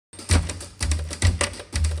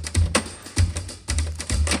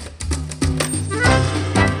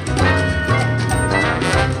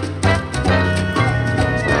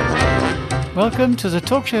Welcome to the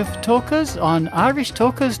Talk Show for Talkers on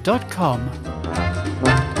irishtalkers.com.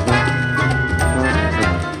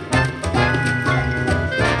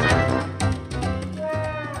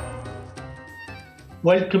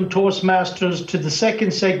 Welcome, Toastmasters, to the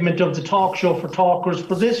second segment of the Talk Show for Talkers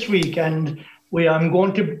for this week. And I'm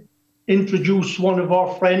going to introduce one of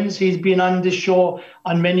our friends. He's been on this show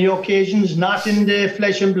on many occasions, not in the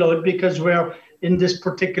flesh and blood, because we're in this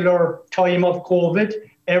particular time of COVID.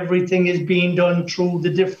 Everything is being done through the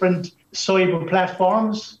different cyber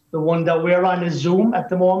platforms. The one that we're on is Zoom at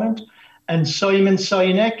the moment. And Simon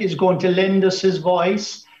Sinek is going to lend us his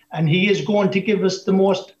voice, and he is going to give us the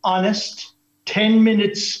most honest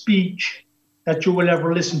 10-minute speech that you will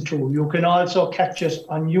ever listen to. You can also catch us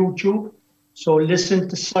on YouTube. So listen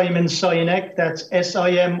to Simon Sinek. That's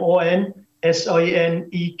Simonsinek.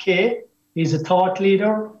 He's a thought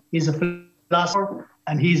leader, he's a philosopher,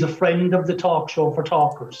 and he's a friend of the Talk Show for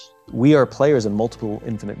Talkers. We are players in multiple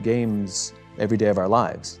infinite games every day of our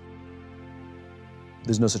lives.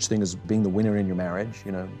 There's no such thing as being the winner in your marriage,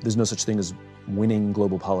 There's no such thing as winning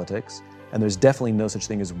global politics, and there's definitely no such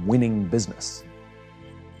thing as winning business.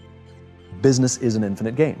 Business is an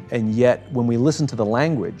infinite game, and yet when we listen to the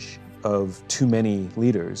language of too many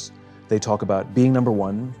leaders, they talk about being number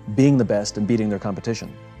one, being the best, and beating their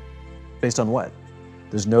competition. Based on what?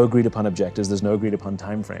 There's no agreed upon objectives, there's no agreed upon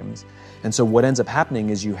timeframes. And so what ends up happening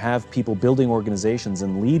is you have people building organizations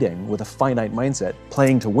and leading with a finite mindset,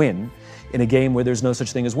 playing to win, in a game where there's no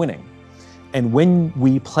such thing as winning. And when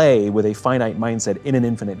we play with a finite mindset in an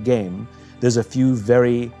infinite game, there's a few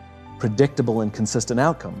very predictable and consistent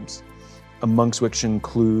outcomes, amongst which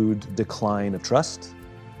include decline of trust,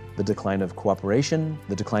 the decline of cooperation,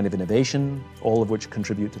 the decline of innovation, all of which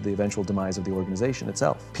contribute to the eventual demise of the organization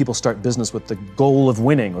itself. People start business with the goal of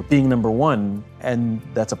winning or being number one, and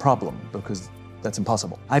that's a problem because that's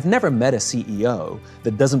impossible. I've never met a CEO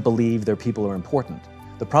that doesn't believe their people are important.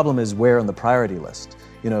 The problem is where on the priority list.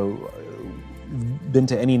 Been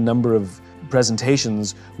to any number of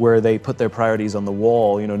presentations where they put their priorities on the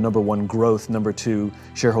wall, number one, growth, number two,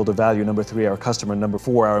 shareholder value, number three, our customer, number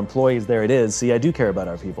four, our employees. There it is. See, I do care about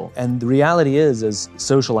our people. And the reality is, as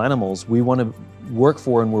social animals, we want to work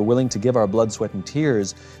for and we're willing to give our blood, sweat, and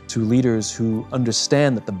tears to leaders who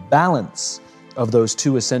understand that the balance of those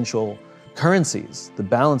two essential currencies, the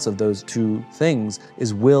balance of those two things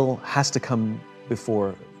has to come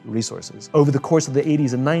before resources. Over the course of the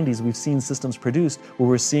 80s and 90s, we've seen systems produced where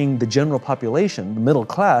we're seeing the general population, the middle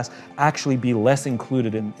class, actually be less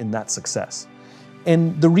included in that success.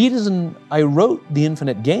 And the reason I wrote The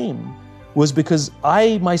Infinite Game was because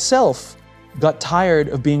I myself got tired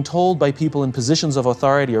of being told by people in positions of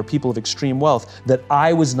authority or people of extreme wealth that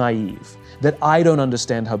I was naive, that I don't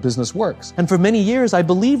understand how business works. And for many years, I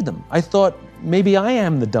believed them. I thought maybe I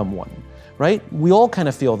am the dumb one, right? We all kind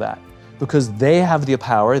of feel that. Because they have the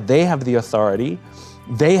power, they have the authority,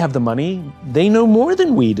 they have the money, they know more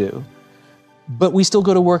than we do. But we still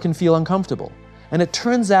go to work and feel uncomfortable. And it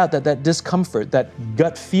turns out that discomfort, that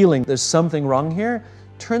gut feeling, there's something wrong here,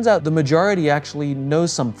 turns out the majority actually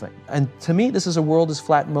knows something. And to me, this is a world is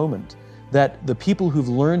flat moment, that the people who've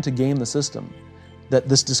learned to game the system, that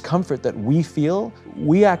this discomfort that we feel,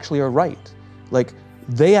 we actually are right.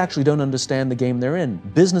 They actually don't understand the game they're in.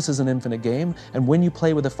 Business is an infinite game, and when you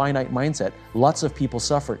play with a finite mindset, lots of people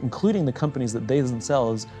suffer, including the companies that they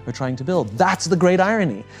themselves are trying to build. That's the great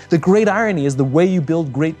irony. The great irony is the way you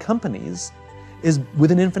build great companies is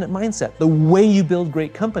with an infinite mindset. The way you build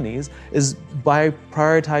great companies is by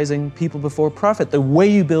prioritizing people before profit. The way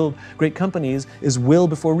you build great companies is will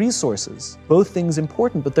before resources. Both things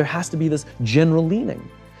important, but there has to be this general leaning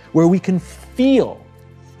where we can feel.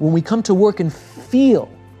 When we come to work and feel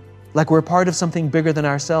like we're part of something bigger than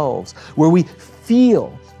ourselves, where we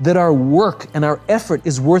feel that our work and our effort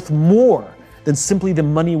is worth more than simply the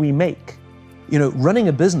money we make. Running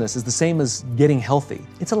a business is the same as getting healthy.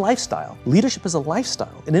 It's a lifestyle. Leadership is a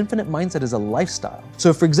lifestyle. An infinite mindset is a lifestyle.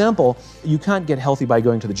 So for example, you can't get healthy by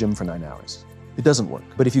going to the gym for 9 hours. It doesn't work.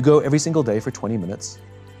 But if you go every single day for 20 minutes,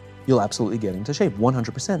 you'll absolutely get into shape,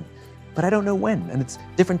 100%. But I don't know when, and it's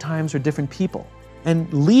different times for different people.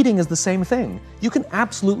 And leading is the same thing. You can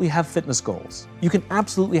absolutely have fitness goals. You can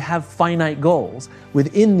absolutely have finite goals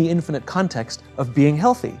within the infinite context of being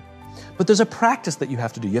healthy. But there's a practice that you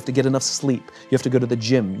have to do. You have to get enough sleep. You have to go to the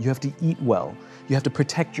gym. You have to eat well. You have to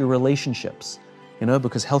protect your relationships,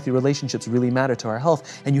 because healthy relationships really matter to our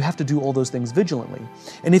health. And you have to do all those things vigilantly.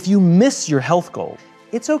 And if you miss your health goal,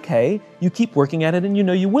 it's okay. You keep working at it and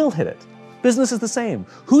you will hit it. Business is the same.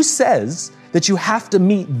 Who says that you have to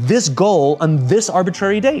meet this goal on this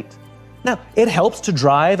arbitrary date? Now, it helps to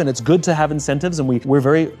drive and it's good to have incentives and we're a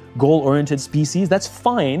very goal-oriented species, that's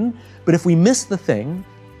fine, but if we miss the thing,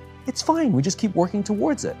 it's fine, we just keep working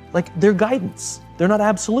towards it. Like, they're guidance, they're not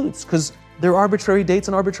absolutes, because they're arbitrary dates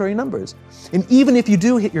and arbitrary numbers. And even if you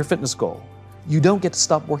do hit your fitness goal, you don't get to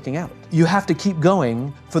stop working out. You have to keep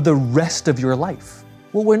going for the rest of your life.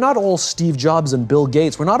 Well, we're not all Steve Jobs and Bill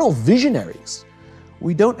Gates, we're not all visionaries.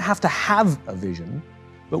 We don't have to have a vision,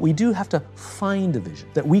 but we do have to find a vision,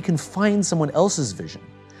 that we can find someone else's vision.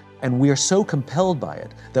 And we are so compelled by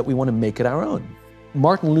it that we want to make it our own.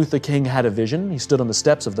 Martin Luther King had a vision. He stood on the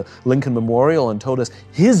steps of the Lincoln Memorial and told us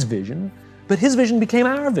his vision, but his vision became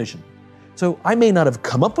our vision. So I may not have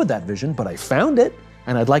come up with that vision, but I found it,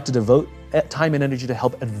 and I'd like to devote time and energy to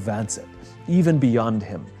help advance it, even beyond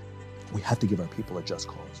him. We have to give our people a just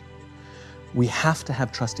cause. We have to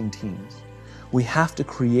have trusting teams. We have to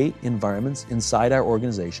create environments inside our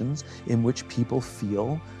organizations in which people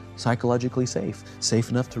feel psychologically safe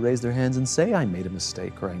enough to raise their hands and say, I made a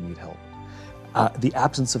mistake or I need help. The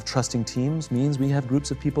absence of trusting teams means we have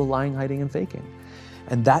groups of people lying, hiding, and faking.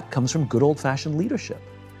 And that comes from good old-fashioned leadership.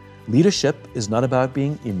 Leadership is not about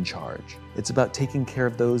being in charge. It's about taking care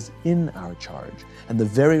of those in our charge. And the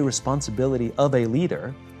very responsibility of a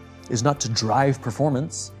leader is not to drive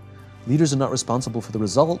performance. Leaders are not responsible for the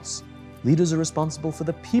results. Leaders are responsible for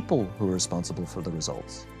the people who are responsible for the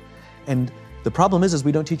results. And the problem is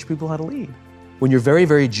we don't teach people how to lead. When you're very,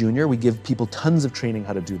 very junior, we give people tons of training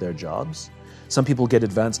how to do their jobs. Some people get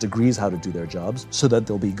advanced degrees how to do their jobs so that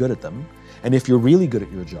they'll be good at them. And if you're really good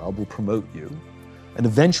at your job, we'll promote you. And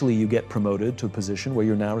eventually you get promoted to a position where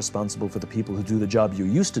you're now responsible for the people who do the job you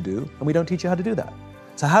used to do, and we don't teach you how to do that.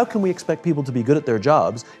 So how can we expect people to be good at their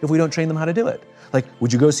jobs if we don't train them how to do it? Like,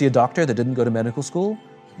 would you go see a doctor that didn't go to medical school?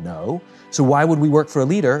 No. So why would we work for a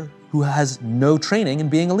leader who has no training in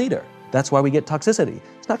being a leader? That's why we get toxicity.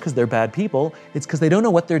 It's not because they're bad people, it's because they don't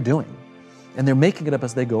know what they're doing. And they're making it up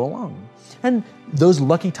as they go along. And those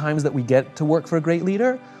lucky times that we get to work for a great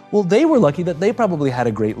leader, well, they were lucky that they probably had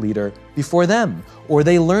a great leader before them, or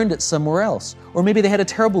they learned it somewhere else, or maybe they had a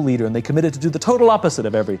terrible leader and they committed to do the total opposite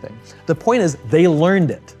of everything. The point is, they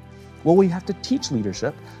learned it. Well, we have to teach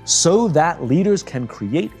leadership so that leaders can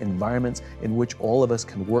create environments in which all of us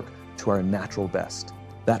can work to our natural best.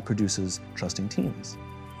 That produces trusting teams.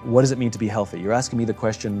 What does it mean to be healthy? You're asking me the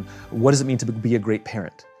question, what does it mean to be a great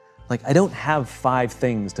parent? Like, I don't have 5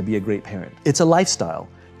 things to be a great parent. It's a lifestyle.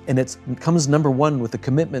 And it comes number 1 with the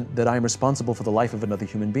commitment that I'm responsible for the life of another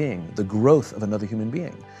human being, the growth of another human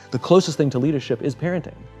being. The closest thing to leadership is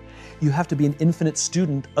parenting. You have to be an infinite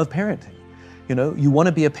student of parenting. You know, you want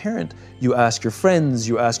to be a parent, you ask your friends,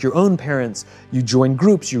 you ask your own parents, you join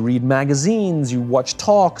groups, you read magazines, you watch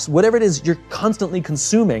talks, whatever it is, you're constantly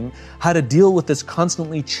consuming how to deal with this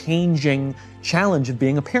constantly changing challenge of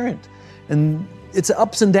being a parent. And it's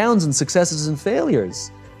ups and downs and successes and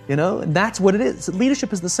failures. You know, and that's what it is.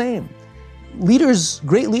 Leadership is the same.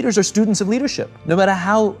 Great leaders are students of leadership. No matter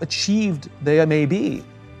how achieved they may be,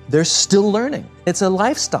 they're still learning. It's a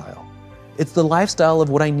lifestyle. It's the lifestyle of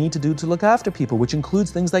what I need to do to look after people, which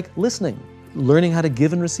includes things like listening, learning how to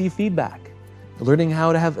give and receive feedback, learning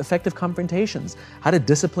how to have effective confrontations, how to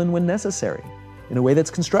discipline when necessary in a way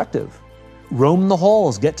that's constructive, roam the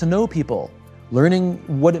halls, get to know people, learning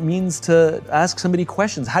what it means to ask somebody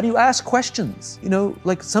questions. How do you ask questions? You know,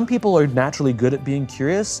 like, some people are naturally good at being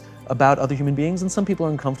curious about other human beings, and some people are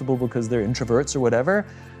uncomfortable because they're introverts or whatever,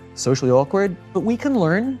 socially awkward. But we can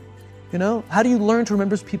learn, you know? How do you learn to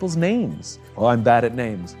remember people's names? Oh, I'm bad at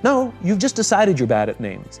names. No, you've just decided you're bad at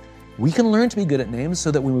names. We can learn to be good at names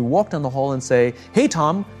so that when we walk down the hall and say, hey,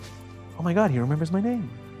 Tom, oh my God, he remembers my name.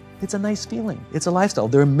 It's a nice feeling. It's a lifestyle.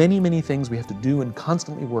 There are many, many things we have to do and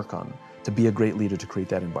constantly work on to be a great leader, to create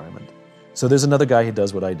that environment. So there's another guy who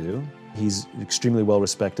does what I do. He's extremely well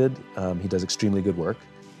respected. He does extremely good work.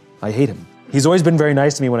 I hate him. He's always been very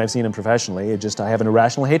nice to me when I've seen him professionally. I have an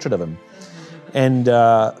irrational hatred of him. And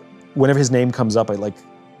whenever his name comes up,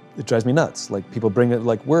 it drives me nuts. Like, people bring it,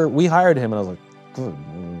 like, we hired him, and I was like,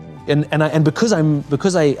 and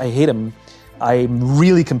because I hate him, I'm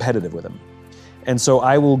really competitive with him. And so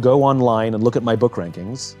I will go online and look at my book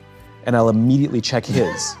rankings, and I'll immediately check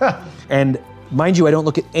his. And mind you, I don't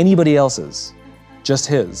look at anybody else's, just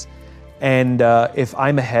his. And if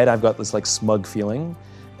I'm ahead, I've got this like smug feeling.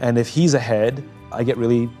 And if he's ahead, I get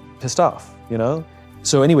really pissed off, you know?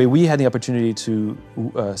 So anyway, we had the opportunity to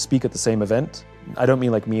speak at the same event. I don't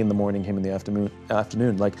mean like me in the morning, him in the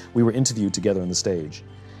afternoon. Like, we were interviewed together on the stage.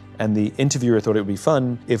 And the interviewer thought it would be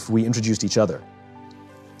fun if we introduced each other.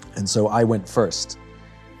 And so I went first.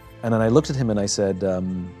 And then I looked at him and I said,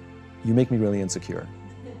 you make me really insecure.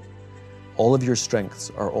 all of your strengths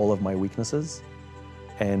are all of my weaknesses,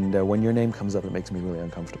 and when your name comes up, it makes me really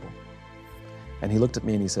uncomfortable. And he looked at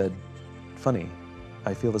me and he said, funny,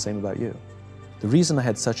 I feel the same about you. The reason I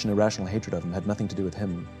had such an irrational hatred of him had nothing to do with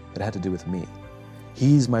him, it had to do with me.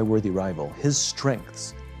 He's my worthy rival. His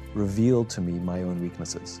strengths revealed to me my own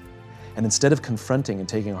weaknesses. And instead of confronting and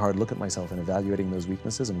taking a hard look at myself and evaluating those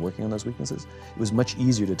weaknesses and working on those weaknesses, it was much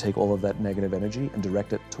easier to take all of that negative energy and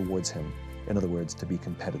direct it towards him. In other words, to be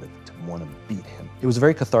competitive, to want to beat him. It was a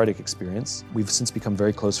very cathartic experience. We've since become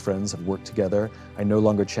very close friends, have worked together. I no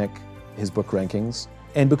longer check his book rankings.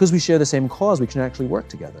 And because we share the same cause, we can actually work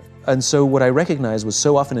together. And so what I recognized was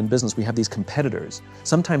so often in business, we have these competitors,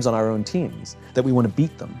 sometimes on our own teams, that we want to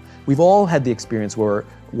beat them. We've all had the experience where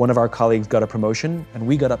one of our colleagues got a promotion and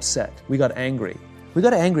we got upset, we got angry. We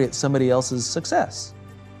got angry at somebody else's success.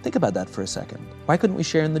 Think about that for a second. Why couldn't we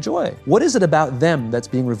share in the joy? What is it about them that's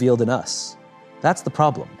being revealed in us? That's the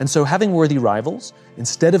problem. And so having worthy rivals,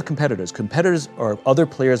 instead of competitors are other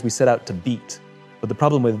players we set out to beat. But the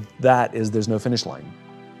problem with that is there's no finish line.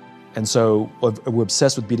 And so if we're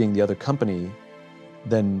obsessed with beating the other company,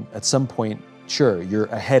 then at some point, sure, you're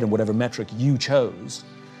ahead in whatever metric you chose.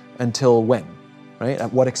 Until when, right?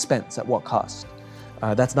 At what expense, at what cost?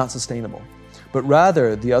 That's not sustainable. But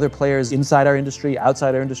rather, the other players inside our industry,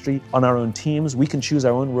 outside our industry, on our own teams, we can choose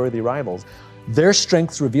our own worthy rivals. Their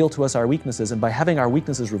strengths reveal to us our weaknesses, and by having our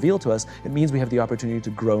weaknesses revealed to us, it means we have the opportunity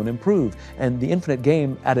to grow and improve. And the infinite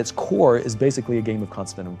game, at its core, is basically a game of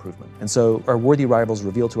constant improvement. And so our worthy rivals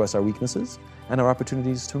reveal to us our weaknesses and our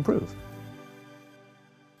opportunities to improve.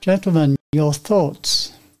 Gentlemen, your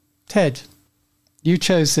thoughts. Ted, you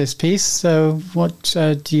chose this piece, so what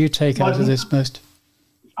do you take out of this most?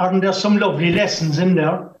 Aren't there some lovely lessons in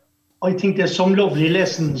there? I think there's some lovely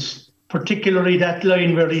lessons, particularly that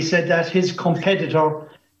line where he said that his competitor,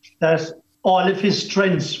 that all of his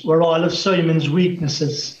strengths were all of Simon's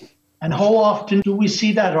weaknesses. And how often do we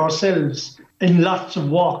see that ourselves in lots of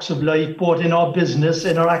walks of life, both in our business,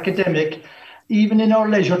 in our academic, even in our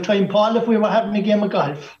leisure time? Paul, if we were having a game of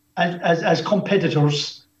golf as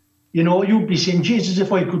competitors, you know, you'd be saying, Jesus,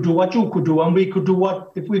 if I could do what you could do, and we could do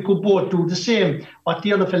what, if we could both do the same, what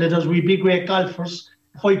the other fella does, we'd be great golfers.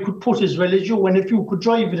 If I could put as well as you, and if you could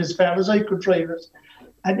drive it as far as I could drive it.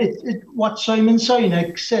 And what Simon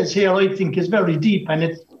Sinek says here, I think, is very deep, and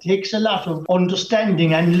it takes a lot of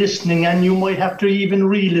understanding and listening, and you might have to even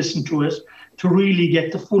re-listen to it to really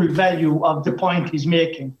get the full value of the point he's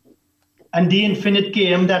making. And The Infinite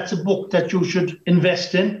Game, that's a book that you should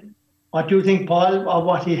invest in. What do you think, Paul, of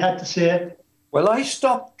what he had to say? Well, I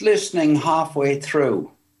stopped listening halfway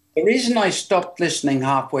through. The reason I stopped listening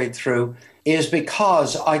halfway through is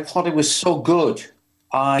because I thought it was so good.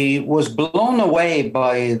 I was blown away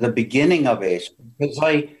by the beginning of it because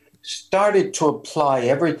I started to apply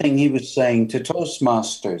everything he was saying to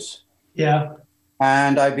Toastmasters. Yeah.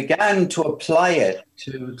 And I began to apply it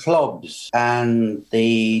to clubs and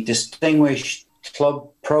the Distinguished Club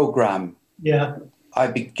Program. Yeah. I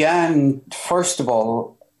began, first of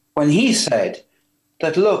all, when he said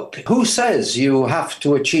that, look, who says you have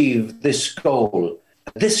to achieve this goal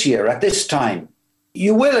this year at this time?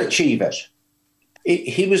 You will achieve it.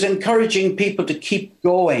 He was encouraging people to keep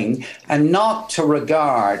going and not to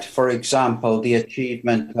regard, for example, the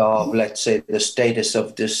achievement of, let's say, the status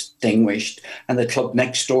of distinguished and the club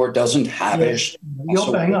next door doesn't have it.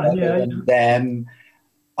 You're bang on, yeah. Them.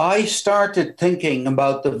 I started thinking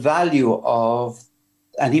about the value of,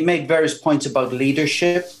 and he made various points about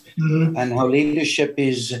leadership and how leadership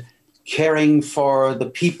is caring for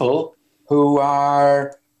the people who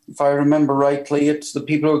are, if I remember rightly, it's the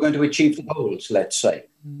people who are going to achieve the goals, let's say.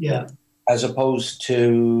 Yeah. As opposed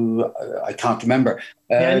to, I can't remember.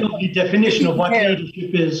 Lovely definition of what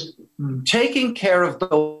leadership is. Taking care of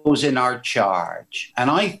those in our charge.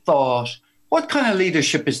 And I thought, what kind of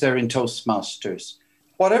leadership is there in Toastmasters?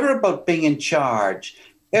 Whatever about being in charge,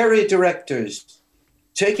 area directors,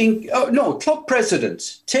 club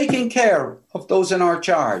presidents, taking care of those in our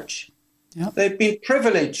charge. Yep. They've been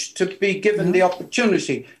privileged to be given the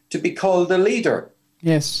opportunity to be called a leader.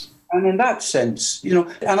 Yes. And in that sense, you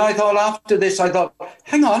know, and I thought after this,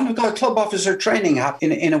 hang on, we've got a club officer training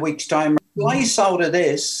happening in a week's time. Slice out of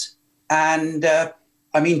this and,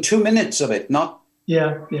 2 minutes of it, not.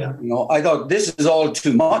 Yeah. You know, I thought this is all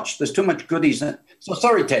too much. There's too much goodies in it. So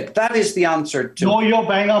sorry, Ted, that is the answer to... No, you're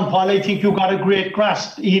bang on, Paul. I think you got a great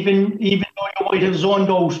grasp, even though you might have zoned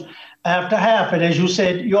out after half it, as you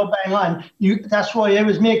said, you're bang on. That's why I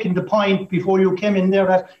was making the point before you came in there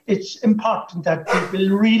that it's important that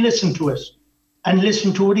people re-listen to it and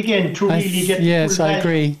listen to it again to really get... Yes, I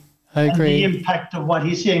agree. I agree. And the impact of what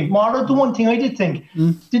he's saying. Mara, the one thing I did think,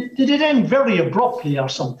 did it end very abruptly or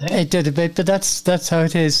something? It did a bit, but that's how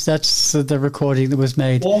it is. That's the recording that was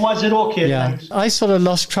made. Or was it okay? Yeah, Thanks. I sort of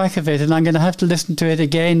lost track of it, and I'm going to have to listen to it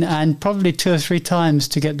again and probably 2 or 3 times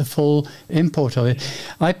to get the full import of it.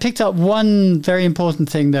 I picked up one very important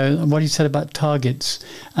thing, though, what he said about targets.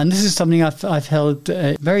 And this is something I've held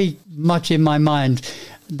very much in my mind.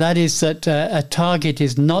 That is that a target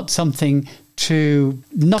is not something to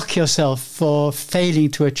knock yourself for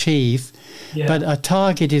failing to achieve, but a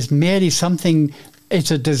target is merely something,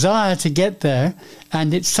 it's a desire to get there,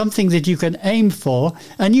 and it's something that you can aim for,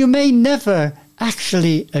 and you may never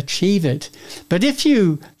actually achieve it. But if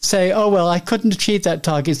you say, oh, well, I couldn't achieve that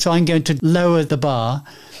target, so I'm going to lower the bar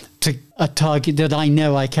to a target that I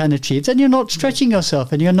know I can achieve, then you're not stretching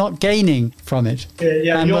yourself and you're not gaining from it.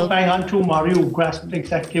 Yeah, you're bang on too, Mario. Grasped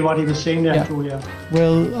exactly what he was saying there too,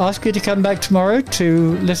 We'll ask you to come back tomorrow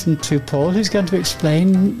to listen to Paul, who's going to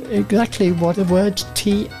explain exactly what the words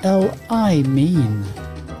TLI mean.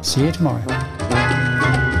 See you tomorrow.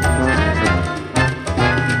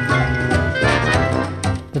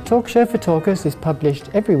 The Talk Show for Talkers is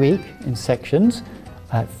published every week in sections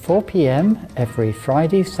at 4 p.m. every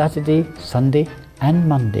Friday, Saturday, Sunday and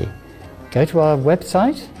Monday. Go to our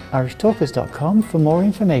website, irishtalkers.com, for more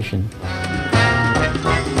information.